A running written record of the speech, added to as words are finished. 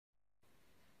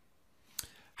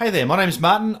Hey there, my name is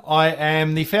Martin. I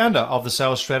am the founder of The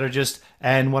Sales Strategist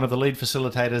and one of the lead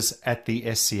facilitators at the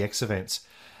SCX events.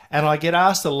 And I get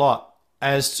asked a lot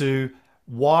as to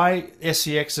why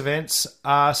SCX events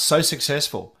are so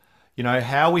successful. You know,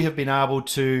 how we have been able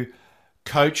to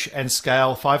coach and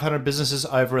scale 500 businesses,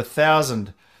 over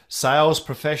 1,000 sales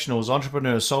professionals,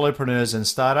 entrepreneurs, solopreneurs, and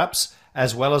startups,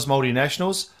 as well as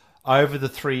multinationals over the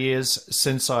 3 years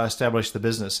since I established the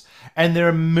business. And there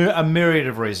are a myriad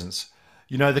of reasons.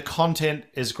 You know, the content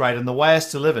is great and the way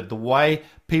it's delivered, the way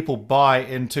people buy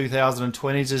in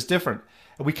 2020s is different.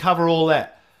 And we cover all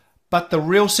that. But the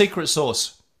real secret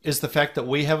sauce is the fact that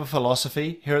we have a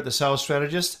philosophy here at The Sales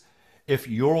Strategist. If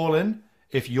you're all in,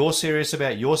 if you're serious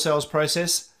about your sales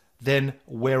process, then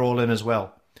we're all in as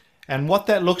well. And what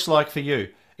that looks like for you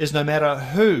is no matter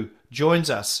who joins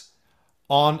us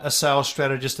on a Sales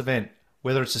Strategist event,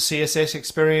 whether it's a CSS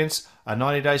experience, a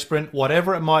 90-day sprint,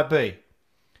 whatever it might be,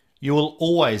 you will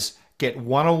always get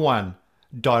one-on-one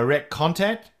direct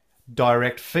contact,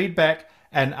 direct feedback,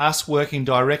 and us working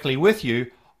directly with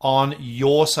you on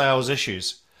your sales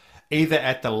issues, either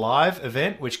at the live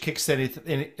event, which kicks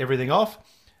everything off,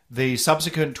 the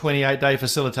subsequent 28-day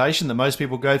facilitation that most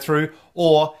people go through,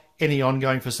 or any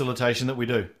ongoing facilitation that we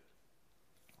do.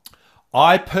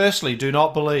 I personally do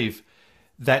not believe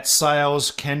that sales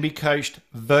can be coached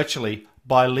virtually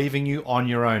by leaving you on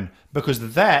your own,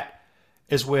 because that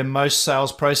is where most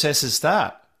sales processes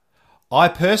start. I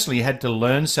personally had to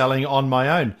learn selling on my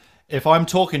own. If I'm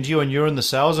talking to you and you're in the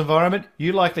sales environment,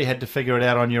 you likely had to figure it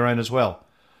out on your own as well.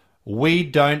 We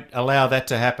don't allow that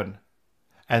to happen.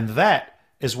 And that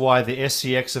is why the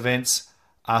SCX events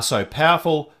are so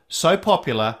powerful, so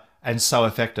popular, and so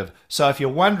effective. So if you're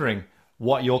wondering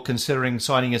what you're considering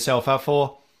signing yourself up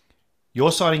for,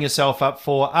 you're signing yourself up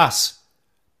for us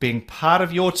being part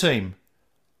of your team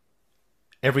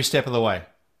every step of the way.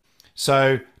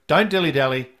 So don't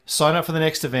dilly-dally, sign up for the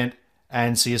next event,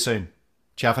 and see you soon.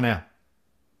 Ciao for now.